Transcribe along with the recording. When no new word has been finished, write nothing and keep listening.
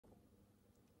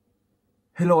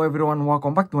Hello everyone,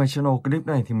 welcome back to my channel. Clip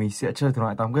này thì mình sẽ chơi thể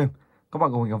loại 8 game. Các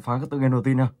bạn cùng mình khám phá các tựa game đầu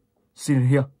tiên nha. Siren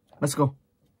here, let's go.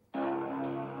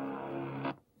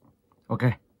 Ok.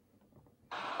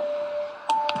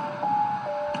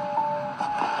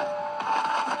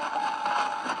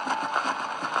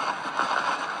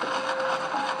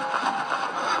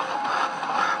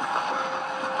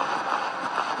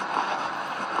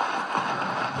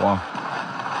 Wow,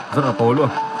 rất là tối luôn.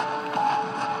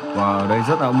 Và ở đây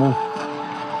rất là mù.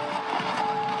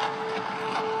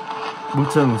 Bước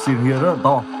chân của Siren here rất là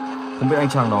to. Không biết anh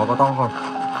chàng đó có to không.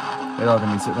 Bây giờ thì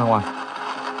mình sẽ ra ngoài.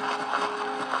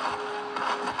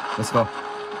 Let's go.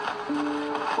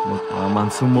 Một màn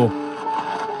sương mù.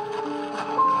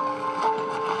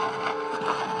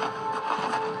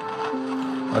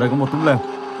 Ở đây có một túp lều.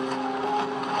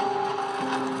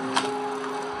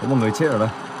 Có một người chết ở đây.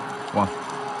 Wow.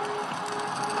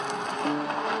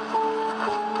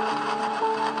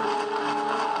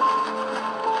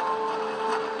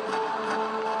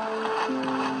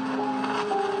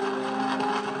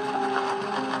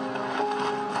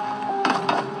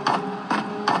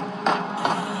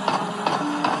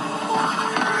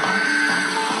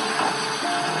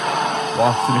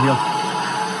 Wow, Siren here.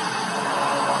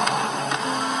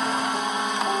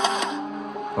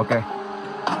 Ok.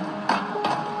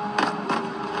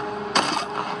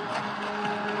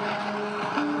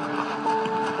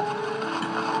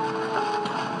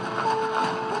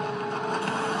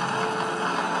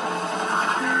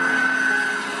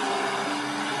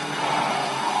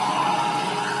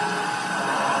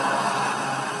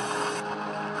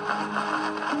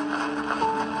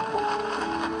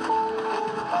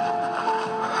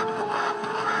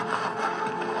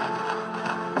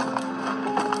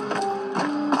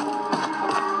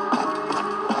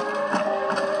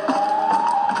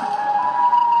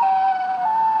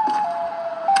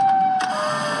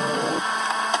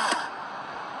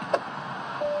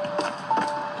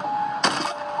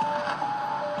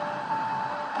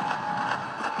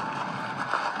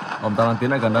 Ông ta đang tiến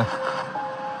lại gần đây.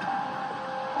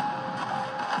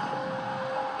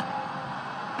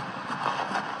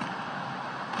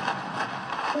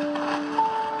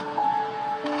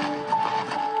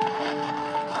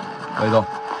 Đây rồi.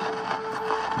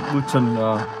 Bước chân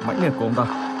mãnh liệt của ông ta.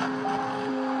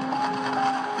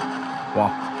 Wow.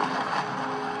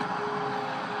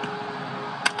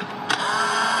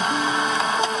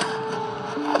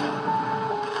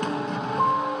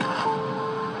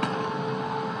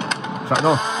 Chạy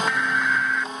thôi.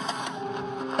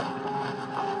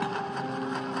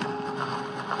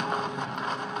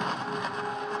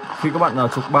 Khi các bạn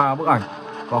chụp 3 bức ảnh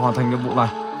và hoàn thành nhiệm vụ này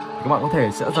thì các bạn có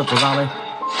thể sẽ giật cái dao lên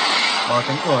và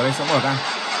cánh cửa ở đây sẽ mở ra.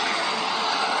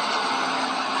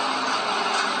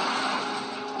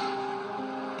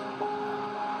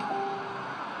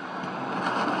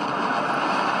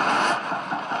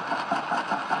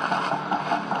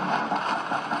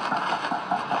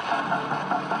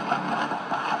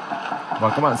 Và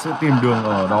các bạn sẽ tìm đường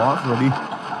ở đó rồi đi.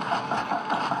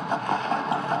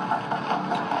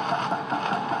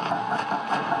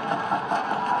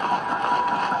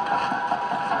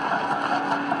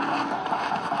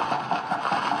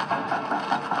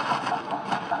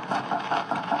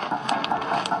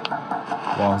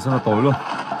 Wow, rất là tối luôn.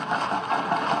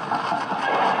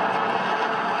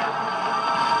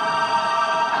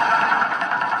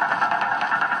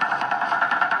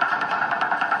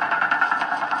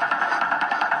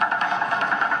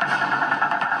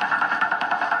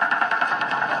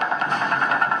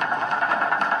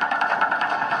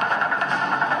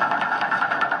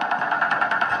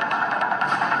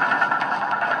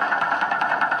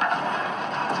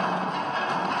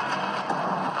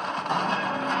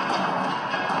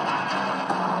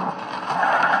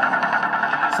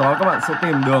 Sau đó các bạn sẽ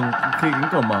tìm đường khi cánh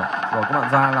cửa mở rồi các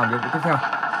bạn ra làm nhiệm vụ tiếp theo.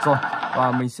 Rồi,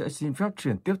 và mình sẽ xin phép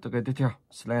chuyển tiếp tới cái tiếp theo,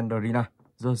 Slendrina,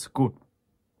 The School.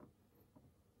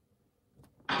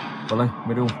 Vào đây,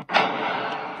 menu.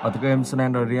 Ở cái game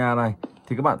Slendrina này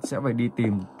thì các bạn sẽ phải đi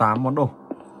tìm 8 món đồ.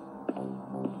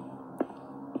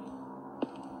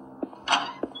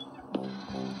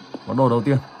 Món đồ đầu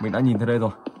tiên mình đã nhìn thấy đây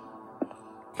rồi.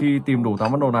 Khi tìm đủ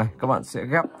 8 món đồ này, các bạn sẽ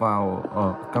ghép vào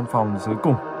ở căn phòng dưới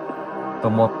cùng,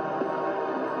 tầng 1.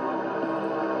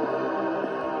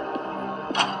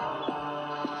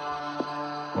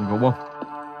 Còn gấu bông.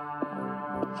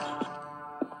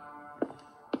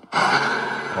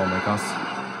 Oh my gosh.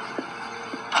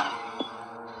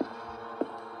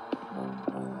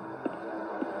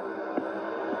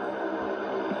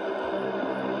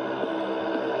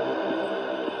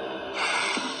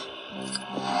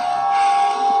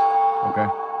 Ok.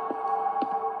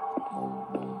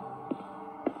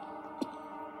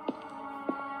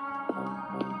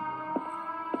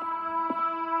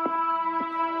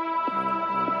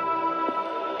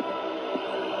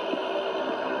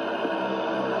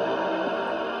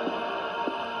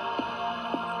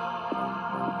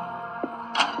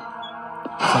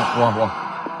 Wow, wow.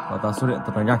 Và ta xuất hiện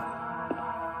thật là nhanh.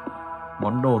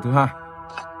 Món đồ thứ hai.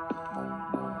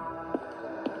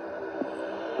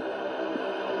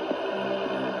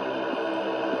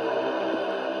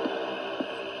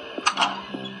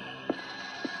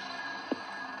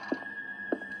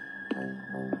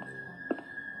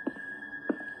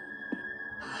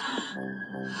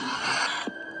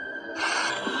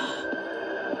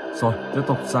 Rồi, tiếp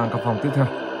tục sang căn phòng tiếp theo.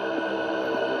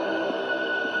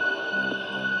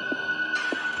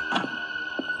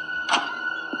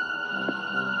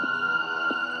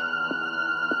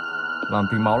 Làm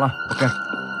tí máu là ok.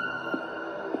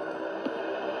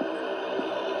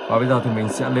 Và bây giờ thì mình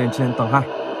sẽ lên trên tầng 2.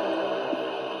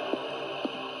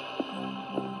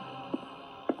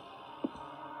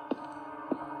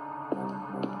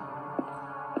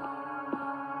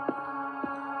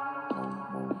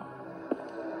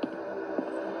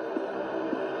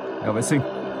 Nhà vệ sinh.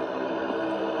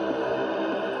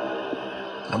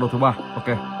 Món đồ thứ 3,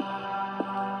 ok.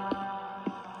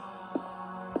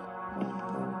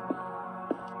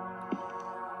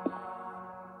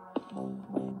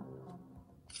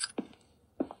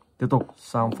 Tiếp tục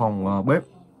sang phòng bếp.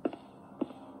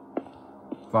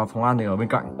 Và phòng ăn thì ở bên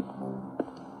cạnh.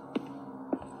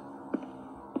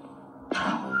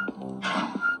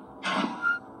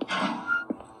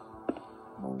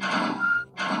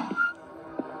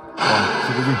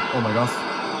 Cái gì? Oh my god.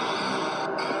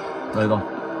 Đây rồi,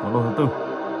 món đồ thứ 4.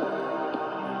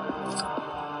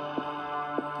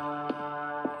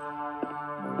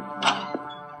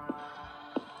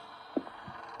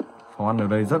 Phòng ăn ở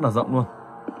đây rất là rộng luôn.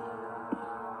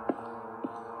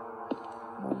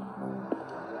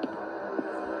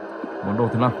 Món đồ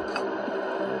thứ 5.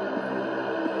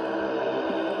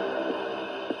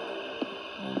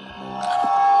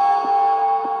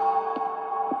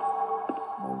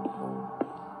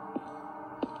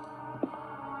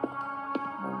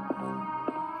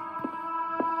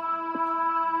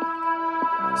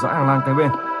 Dãy hành lang kế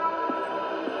bên.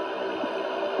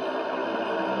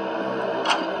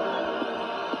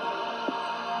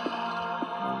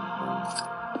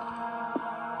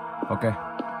 Ok.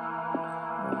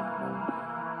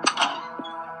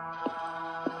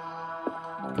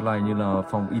 Cái này như là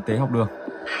phòng y tế học đường.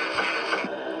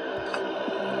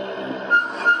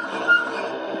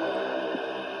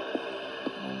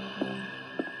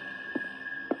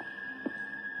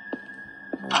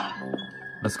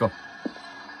 Let's go.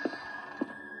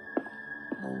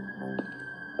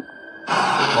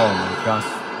 Oh my gosh.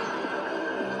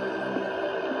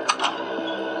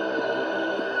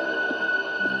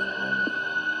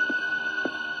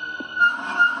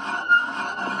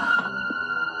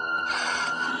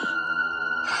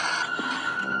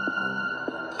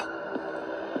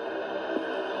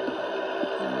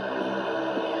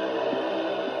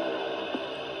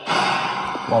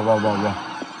 Wow, wow, wow, wow.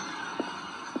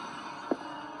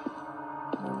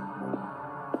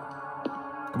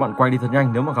 Các bạn quay đi thật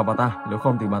nhanh nếu mà gặp bà ta. Nếu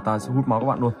không thì bà ta sẽ hút máu các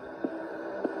bạn luôn.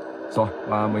 Rồi,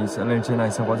 và mình sẽ lên trên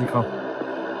này xem có gì không.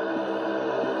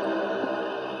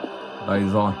 Đây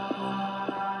rồi.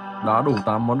 Đã đủ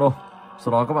 8 món đồ.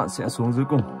 Sau đó các bạn sẽ xuống dưới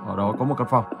cùng. Ở đó có một căn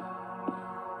phòng.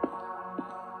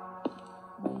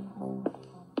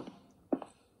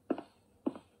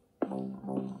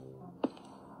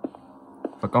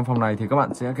 Và căn phòng này thì các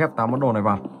bạn sẽ ghép 8 món đồ này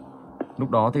vào. Lúc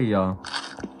đó thì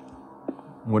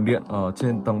nguồn điện ở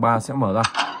trên tầng 3 sẽ mở ra.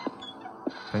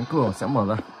 Cánh cửa sẽ mở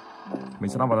ra.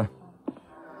 Mình sẽ lắp vào đây.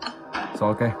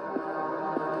 Rồi ok.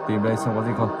 Tìm đây xem có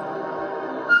gì không.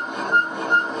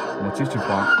 Một chiếc chìa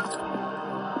khóa.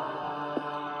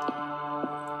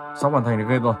 Sắp hoàn thành được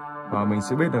game rồi. Và mình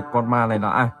sẽ biết được con ma này là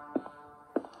ai.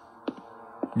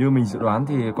 Như mình dự đoán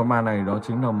thì con ma này đó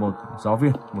chính là một giáo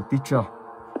viên, một teacher.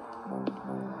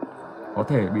 Có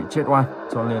thể bị chết oan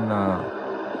cho nên là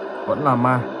vẫn là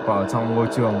ma và ở trong ngôi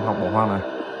trường học bỏ hoang này.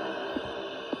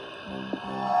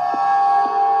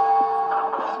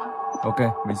 Ok,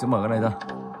 mình sẽ mở cái này ra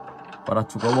và đặt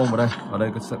chụp album vào đây. Ở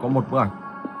đây sẽ có một bức ảnh.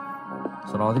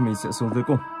 Sau đó thì mình sẽ xuống dưới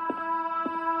cùng,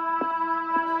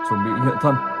 chuẩn bị hiện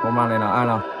thân. Con ma này là ai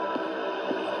nào?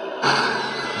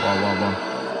 Wow, wow, wow.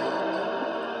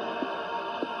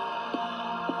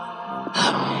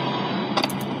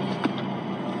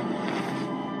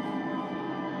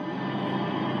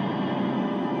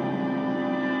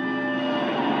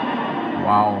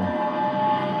 Wow.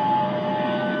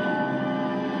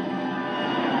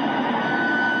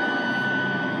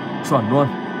 Chuẩn luôn,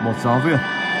 một giáo viên.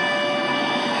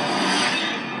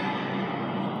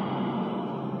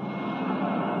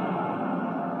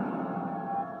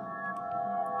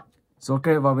 Rồi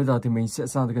ok, và bây giờ thì mình sẽ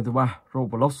sang tới kênh thứ 3,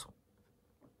 Roblox.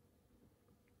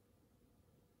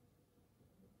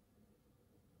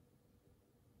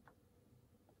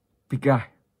 Piggy.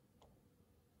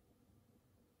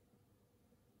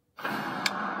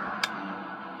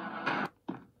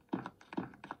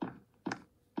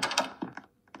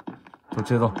 Thôi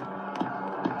chết rồi.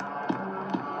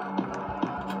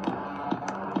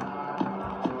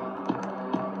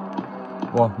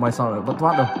 Wow, may sao lại vẫn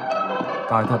thoát được.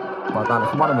 Tài thật, bà ta lại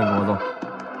không bắt được mình rồi.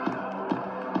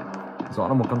 Rõ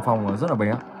là một căn phòng rất là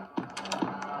bé.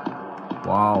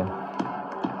 Wow.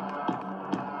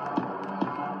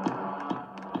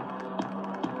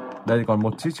 Đây thì còn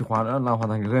một chiếc chìa khóa nữa là hoàn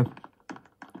thành cái game.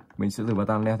 Mình sẽ giữ bà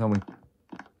ta leo theo mình.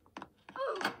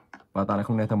 Bà ta lại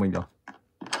không leo theo mình rồi.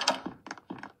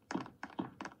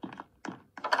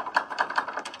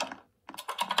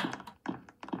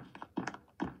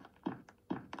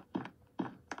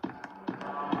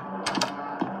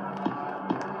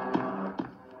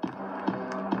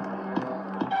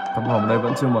 Căn phòng đây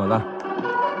vẫn chưa mở ra.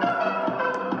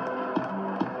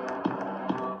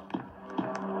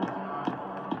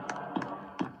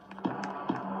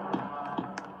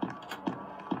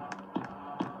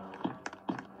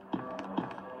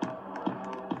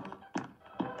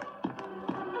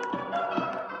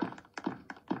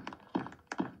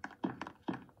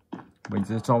 Mình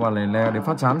sẽ cho vào lè để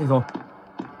phát chán thì thôi.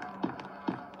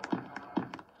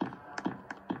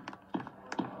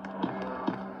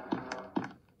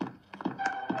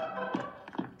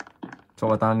 Cho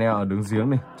bà ta neo ở đường giếng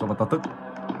này, cho bà ta tức.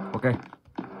 Ok.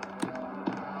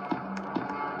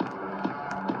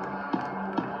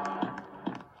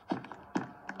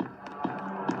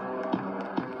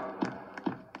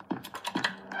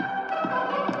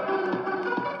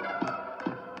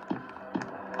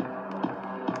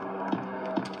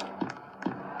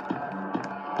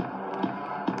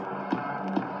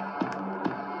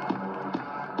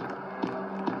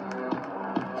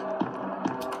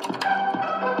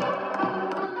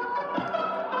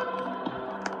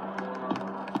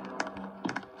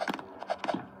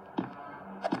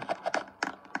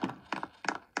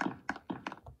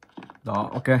 Đó,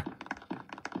 ok.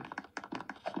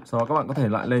 Sau đó các bạn có thể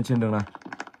lại lên trên đường này.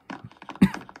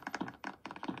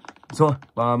 Rồi,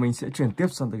 và mình sẽ chuyển tiếp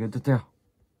sang tới cái tiếp theo.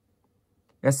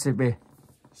 SCP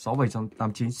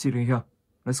 6789 Siren here.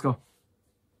 Let's go.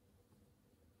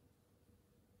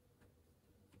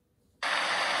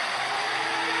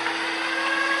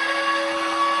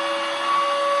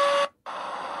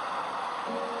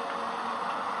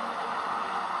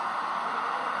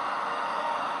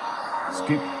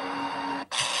 Skip.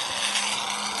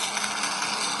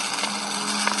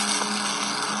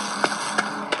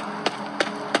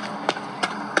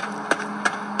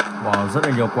 Wow, rất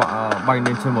là nhiều quạ bay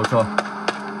lên trên bầu trời.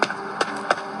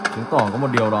 Chứng tỏ có một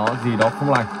điều gì đó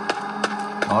không lành.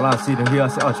 Đó là Siren here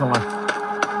sẽ ở trong này.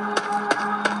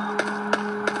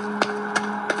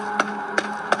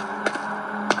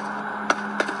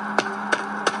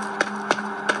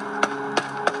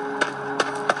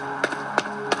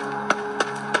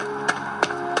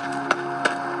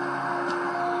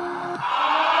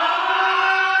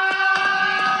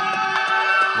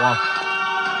 Wow.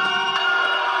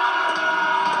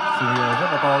 Siren here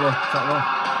rất là to luôn, trọng luôn.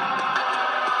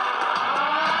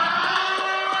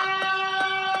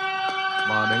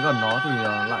 Và đến gần nó thì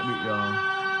lại bị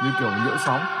như kiểu nhiễu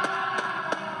sóng.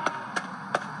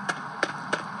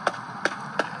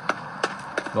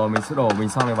 Rồi mình sẽ đổ bình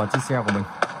xăng này vào chiếc xe của mình.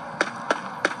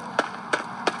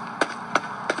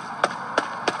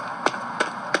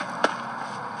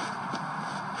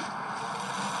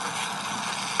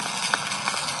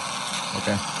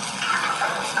 Ok.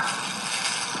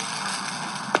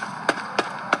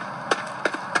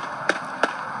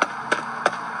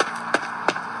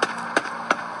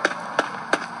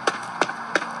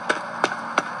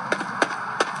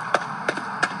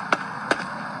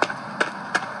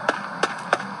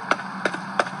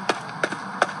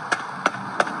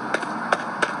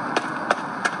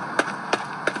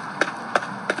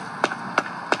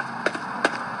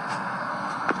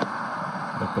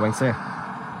 Được cái bánh xe.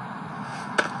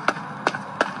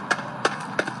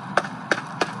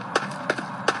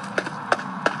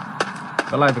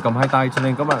 Cái này phải cầm hai tay cho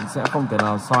nên các bạn sẽ không thể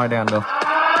nào soi đèn được.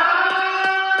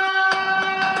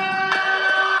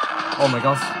 Oh my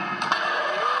god.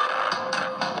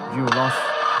 You lost.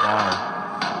 Wow.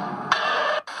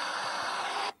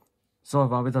 Rồi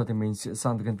và bây giờ thì mình sẽ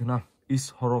sang tới game thứ 5.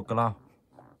 Is Horror Cloud.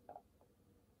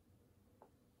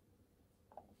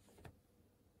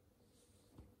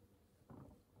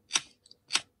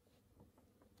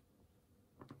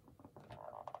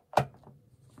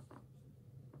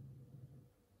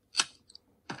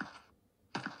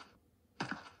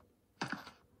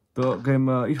 Tựa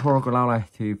game Is Horror Cloud này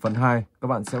thì phần 2 các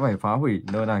bạn sẽ phải phá hủy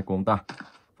nơi này của ông ta.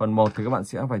 Phần 1 thì các bạn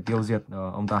sẽ phải tiêu diệt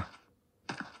ông ta.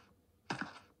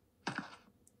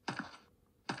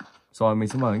 Rồi mình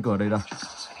sẽ mở cánh cửa đây ra.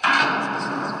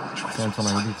 Xem trong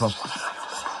này có gì không.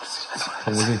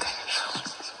 Không có gì.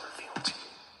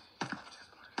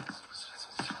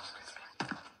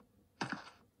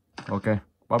 Ok,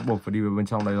 bắt buộc phải đi vào bên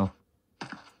trong đây rồi.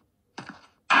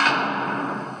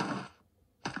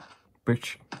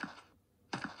 Pitch.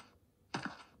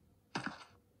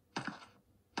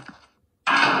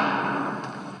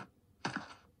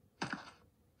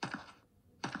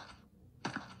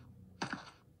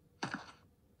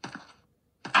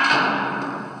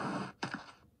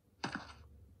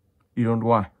 You don't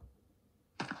why.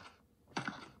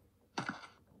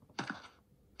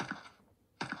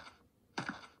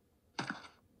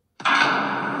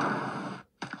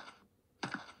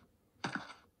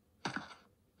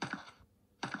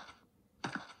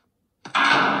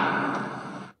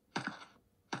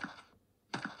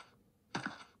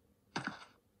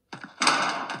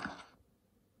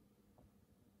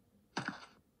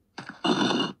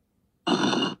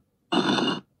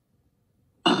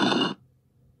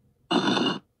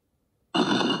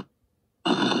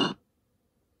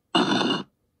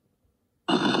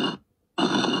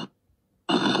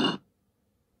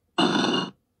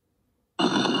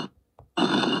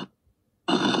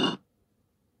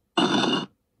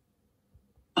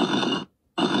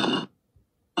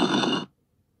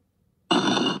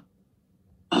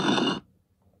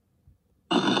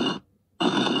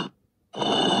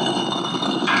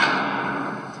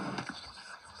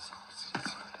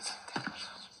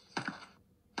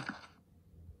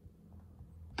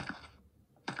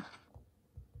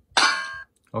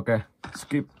 Ok,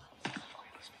 skip.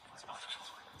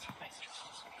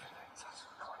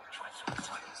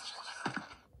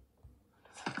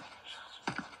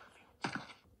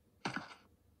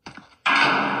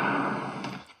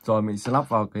 Rồi mình sẽ lắp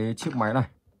vào cái chiếc máy này.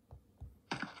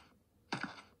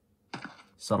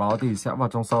 Sau đó thì sẽ vào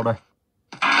trong sâu đây.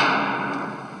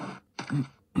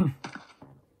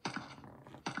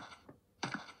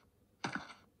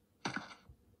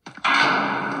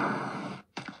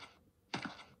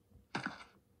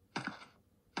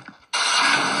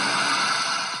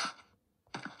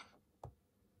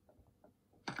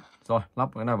 Rồi, lắp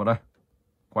cái này vào đây.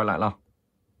 Quay lại nào.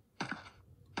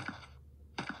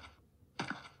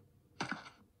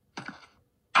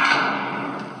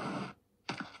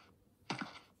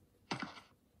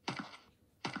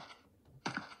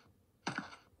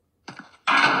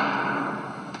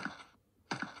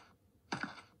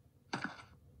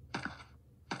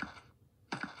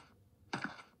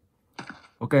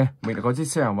 Ok, mình đã có chiếc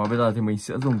xẻng và bây giờ thì mình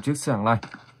sẽ dùng chiếc xẻng này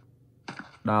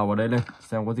đào vào đây lên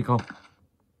xem có gì không.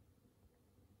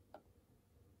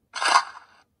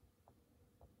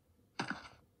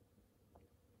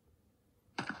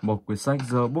 Một quyển sách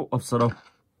The Book of Shadow.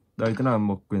 Đây tức là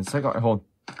một quyển sách gọi hồn.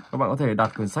 Các bạn có thể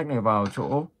đặt quyển sách này vào chỗ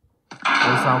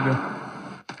ngôi sao kia.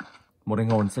 Một linh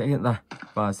hồn sẽ hiện ra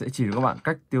và sẽ chỉ cho các bạn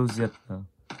cách tiêu diệt,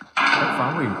 cách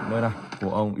phá hủy nơi này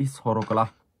của ông Ishorokala.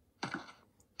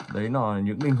 Đấy là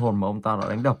những linh hồn mà ông ta đã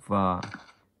đánh đập và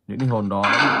những linh hồn đó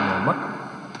đã bị mất.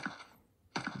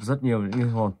 Rất nhiều những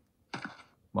linh hồn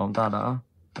mà ông ta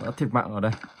đã thiệt mạng ở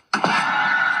đây.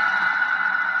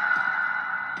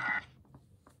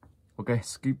 Ok,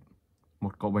 skip.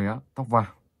 Một cậu bé tóc vàng.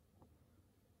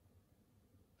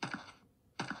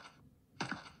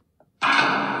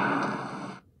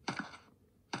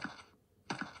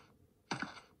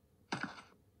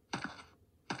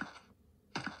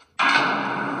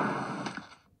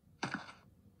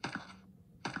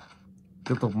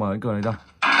 Tiếp tục mở cái cửa này ra.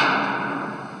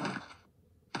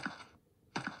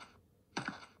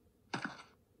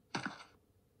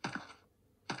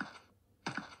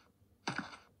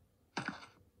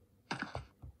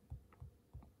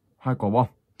 Hai quả bom.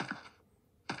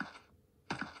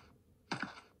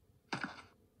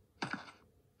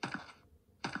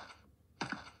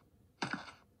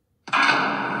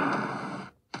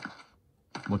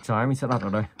 Một trái mình sẽ đặt ở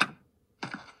đây.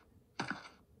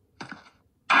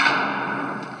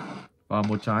 Và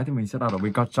một trái thì mình sẽ đặt ở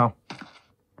bên cạnh trong.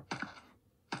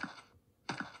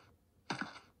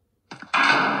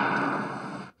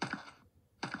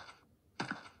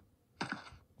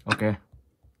 Ok.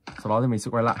 Sau đó thì mình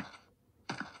sẽ quay lại.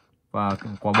 Và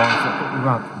quả bom sẽ cũng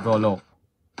vào rồi nổ.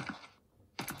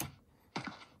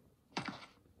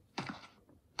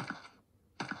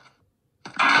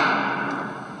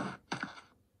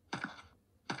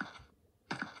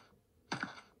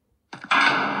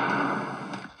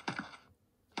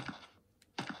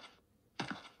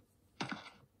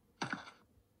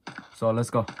 So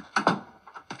let's go.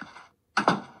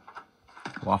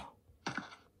 Wow.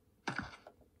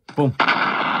 Boom.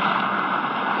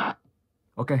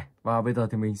 Ok, và bây giờ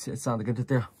thì mình sẽ sang tới game tiếp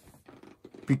theo.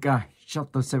 Piggy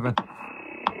Chapter 7.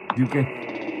 New game.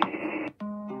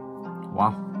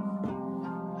 Wow.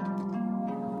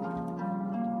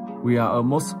 We are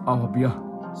almost out of beer.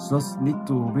 Just need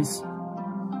to reach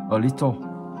a little.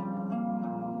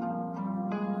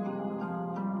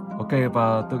 Ok,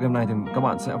 và từ game này thì các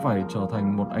bạn sẽ phải trở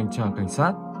thành một anh chàng cảnh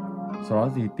sát. Sau đó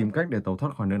thì tìm cách để tẩu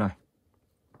thoát khỏi nơi này.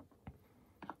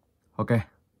 Ok,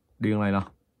 đi đường này nào.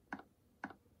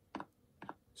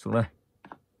 Xuống đây.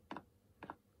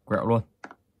 Quẹo luôn.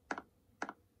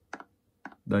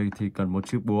 Đây thì cần một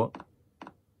chiếc búa.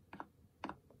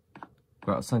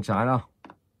 Quẹo sang trái nào.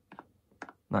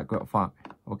 Lại quẹo phải.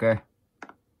 Ok.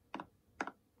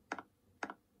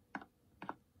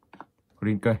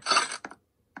 Green cây.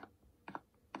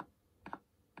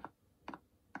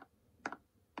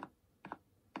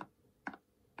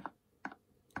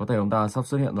 Có thể ông ta sắp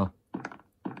xuất hiện rồi.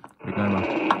 Địch này mà.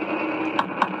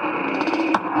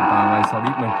 Ông ta ngay sau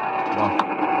đít mình. Wow.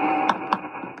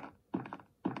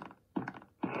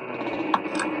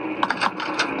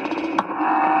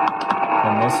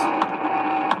 Almost.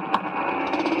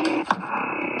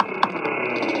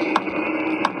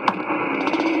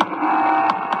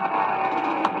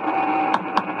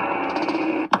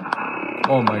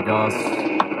 Oh my gosh.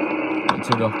 Vẫn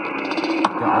chưa được.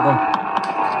 Kéo thôi.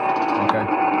 Ok.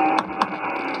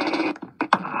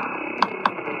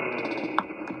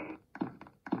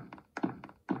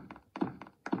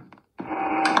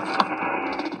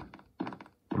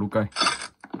 Blue cây.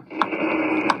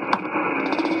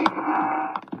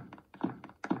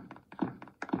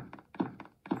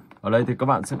 Ở đây thì các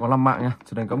bạn sẽ có 5 mạng nha,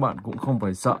 cho nên các bạn cũng không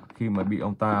phải sợ khi mà bị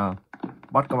ông ta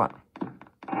bắt các bạn.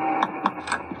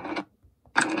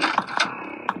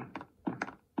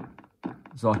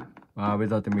 Rồi, và bây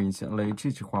giờ thì mình sẽ lấy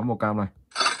chiếc chìa khóa màu cam này.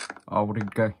 Green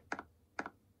cây.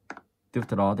 Tiếp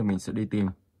theo đó thì mình sẽ đi tìm.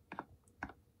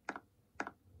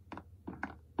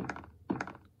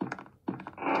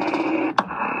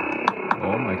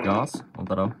 Oh my gosh, ông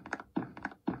ta đâu?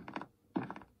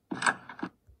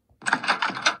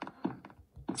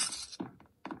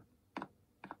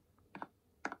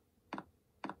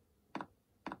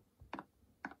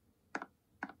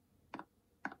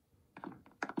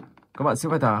 Các bạn sẽ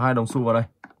phải thả 2 đồng xu vào đây.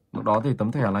 Lúc đó thì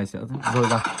tấm thẻ này sẽ rơi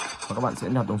ra và các bạn sẽ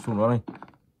nhặt đồng xu đó lên.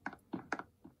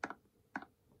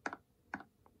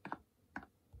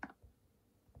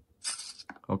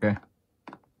 Ok.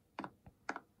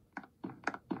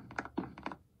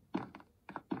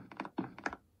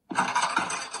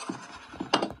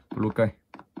 Blue cây.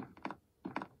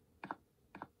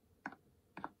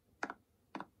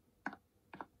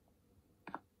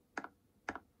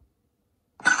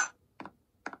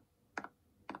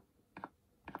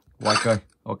 White cây.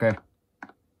 Ok. Oh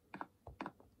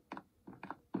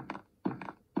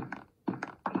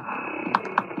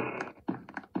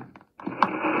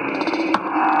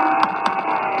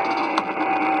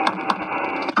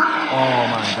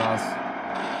my gosh.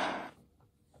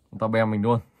 Ông ta bem mình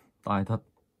luôn. Tài thật.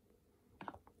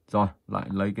 Rồi, lại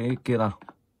lấy cái kia nào.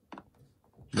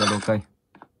 Yellow cây.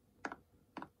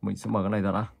 Mình sẽ mở cái này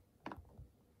ra đã.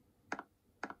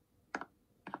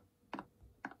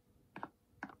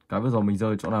 Cái vừa rồi mình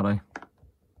rơi chỗ nào đây?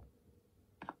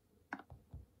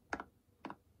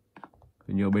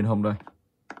 Thì như bên hông đây.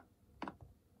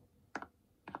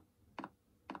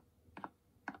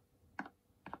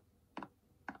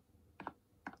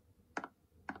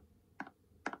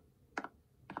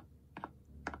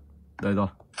 Đây rồi.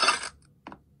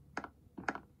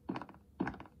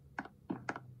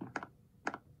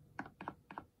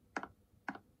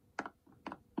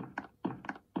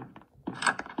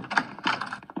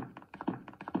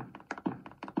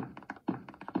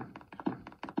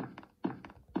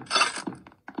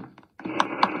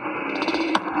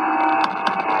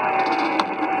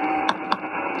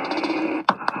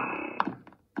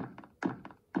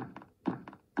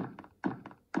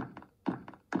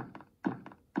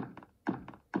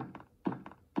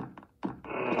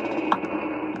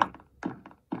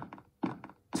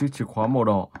 Chiếc chìa khóa màu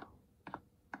đỏ.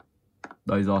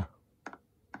 Đây rồi.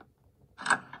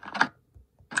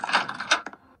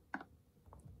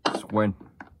 Swen.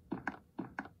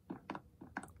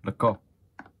 Let's go.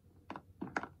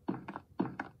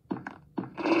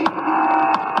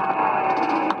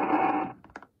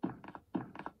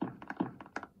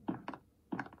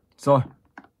 Rồi.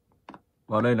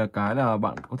 Và đây là cái là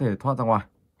bạn có thể thoát ra ngoài.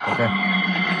 Ok.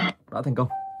 Đã thành công.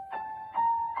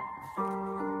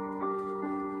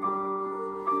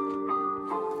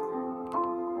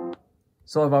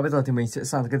 Rồi và bây giờ thì mình sẽ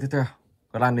sang cái tiếp theo.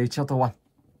 Granny Chapter 1.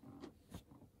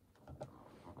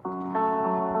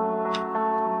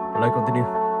 continue.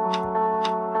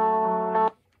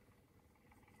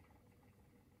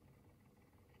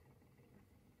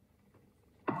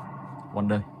 One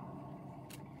day.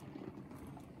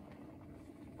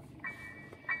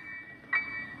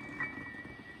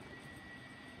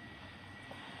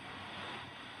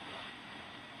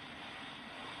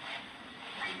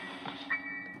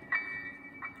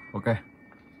 Ok.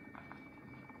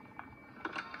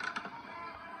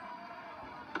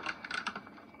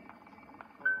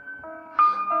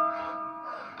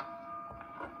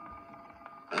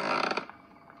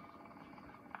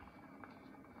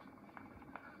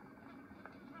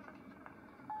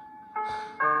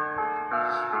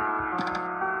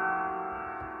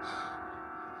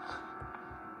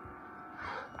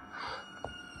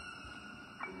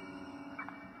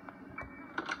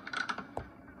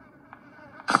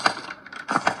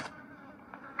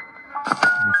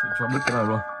 Mình sẽ cho đứt cái này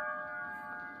luôn.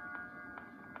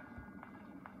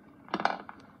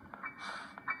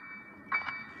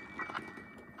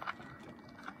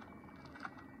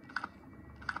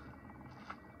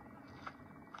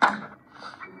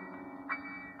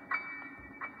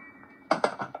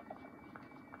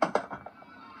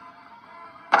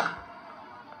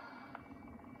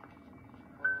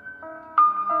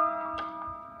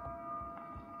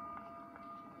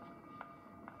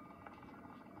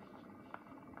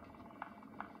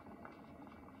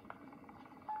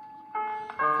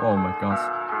 Oh my god.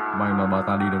 May mà bà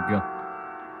ta đi được kia.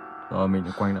 Rồi mình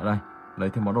sẽ quay lại đây, lấy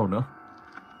thêm món đồ nữa.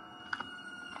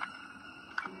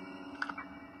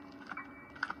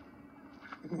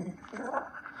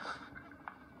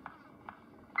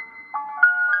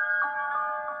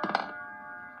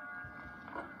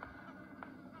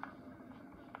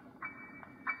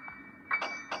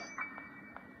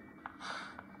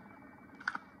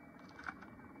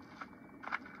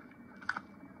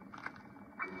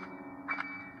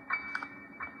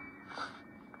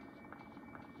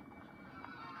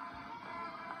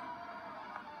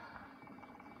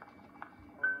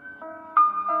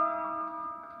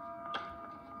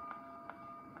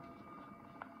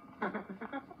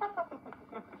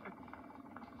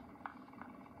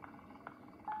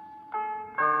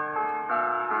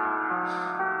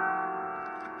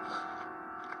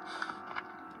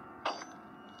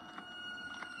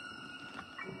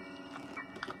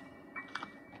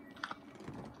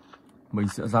 Mình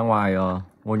sẽ ra ngoài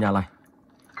ngôi nhà này.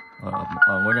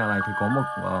 Ở ngôi nhà này thì có một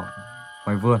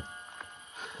ngoài vườn.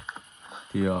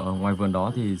 Thì ở ngoài vườn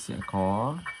đó thì sẽ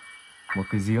có một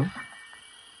cái giếng.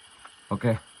 Ok.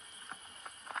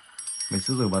 Mình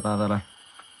sẽ rửa bà ta ra đây.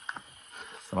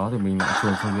 Sau đó thì mình lại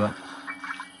chuồn xuống dưới.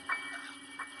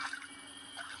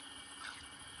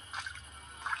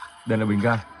 Đây là bình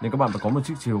ga, nên các bạn phải có một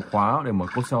chiếc chìa khóa để mở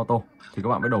cốp xe ô tô thì các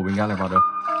bạn mới đổ bình ga này vào được.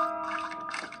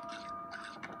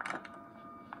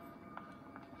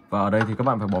 Và ở đây thì các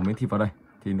bạn phải bỏ miếng thịt vào đây,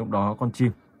 thì lúc đó con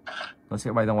chim nó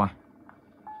sẽ bay ra ngoài.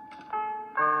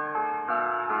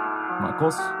 Mã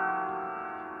code.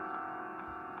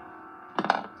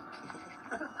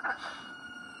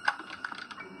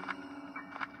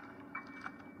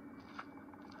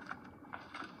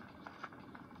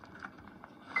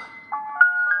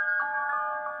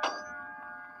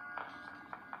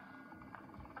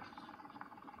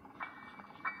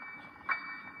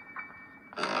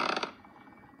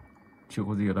 Chưa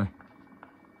có gì ở đây.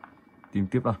 Tìm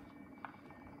tiếp nào.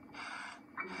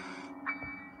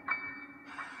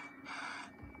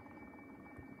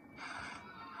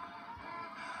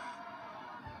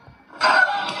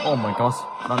 Oh my god,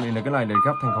 đang nhìn thấy cái này để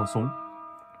ghép thành khẩu súng.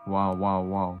 Wow, wow,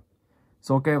 wow.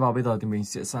 So, ok, và bây giờ thì mình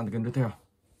sẽ sang cái tiếp theo.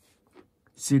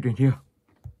 Siren here.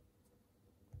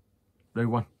 Day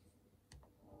one.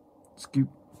 Skip.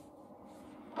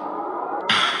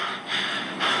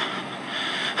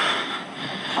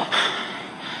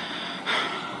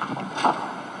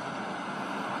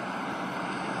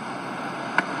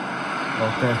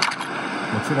 Ok,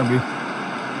 một chiếc đèn pin.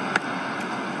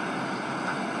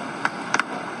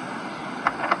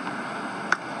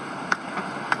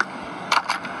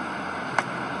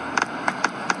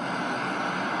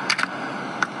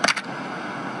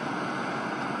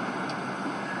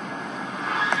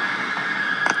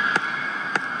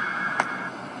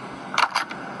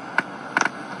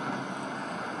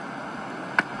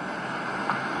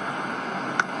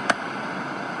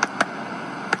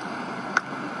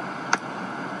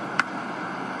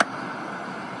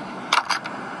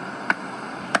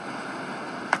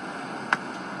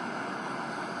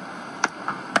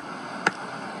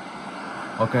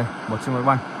 Ok, một chiếc máy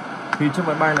bay. Khi chiếc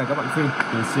máy bay này các bạn phi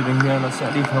thì Siren here nó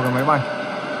sẽ đi theo cái máy bay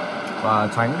và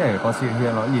tránh để con Siren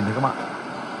here nó nhìn thấy các bạn.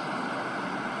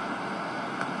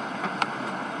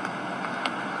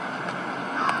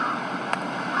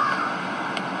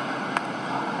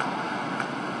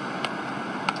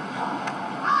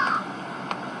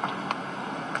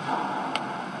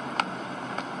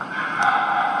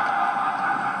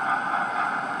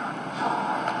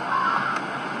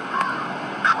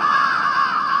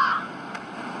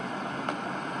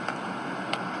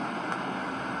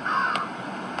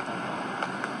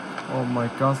 my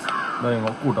god. Đây là ngõ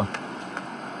cụt rồi.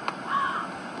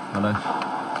 Ở đây.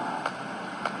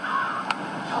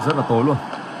 Rất là tối luôn.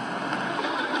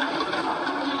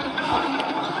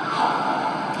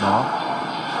 Đó.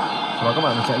 Sau đó các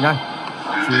bạn phải chạy nhanh.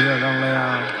 Chứ đang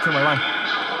le chiếc máy bay.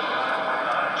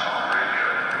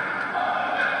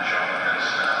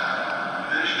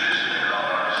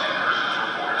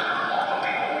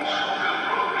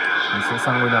 Mình sẽ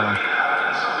sang ngôi nhà này.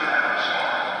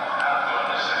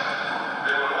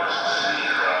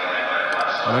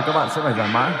 Ở đây các bạn sẽ phải giải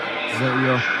mã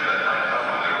Zero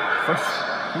First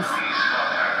Push.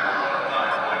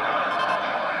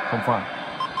 Không phải.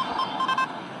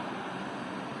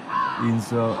 In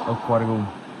the aquarium.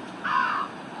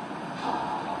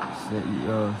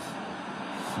 Zero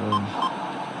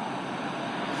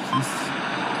Fish.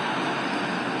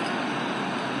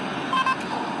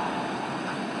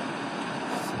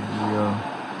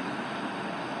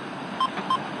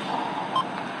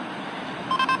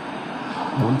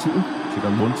 4 chữ, chỉ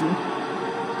cần 4 chữ.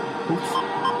 Oops.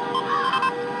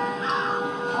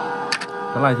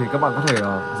 Cái này thì các bạn có thể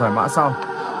giải mã sau.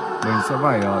 Mình sẽ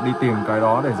phải đi tìm cái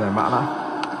đó để giải mã đã.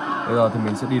 Bây giờ thì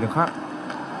mình sẽ đi đường khác,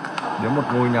 đến một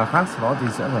ngôi nhà khác, sau đó thì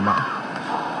sẽ giải mã.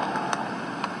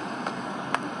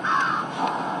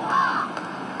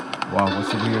 Wow, có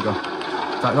SCP cơ.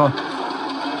 Chạy thôi.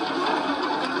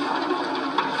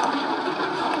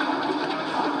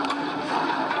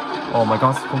 Oh my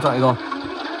god, không chạy rồi.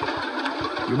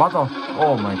 Bị bắt rồi.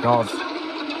 Oh my god.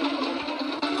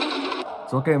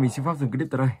 Rồi ok, mình xin phép dừng clip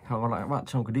tại đây. Hẹn gặp lại các bạn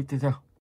trong clip tiếp theo.